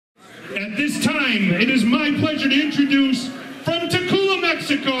time, it is my pleasure to introduce from Tacula,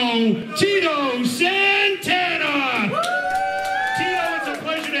 Mexico, Tito Santana. Tito, it's a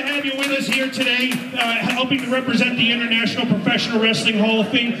pleasure to have you with us here today, helping to represent the International Professional Wrestling Hall of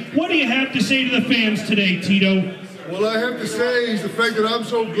Fame. What do you have to say to the fans today, Tito? Well, I have to say is the fact that I'm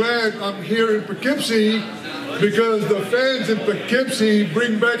so glad I'm here in Poughkeepsie, because the fans in Poughkeepsie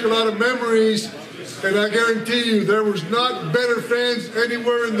bring back a lot of memories, and I guarantee you there was not better fans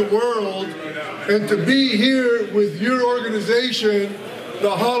anywhere in the world. And to be here with your organization, the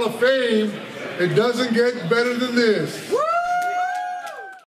Hall of Fame, it doesn't get better than this.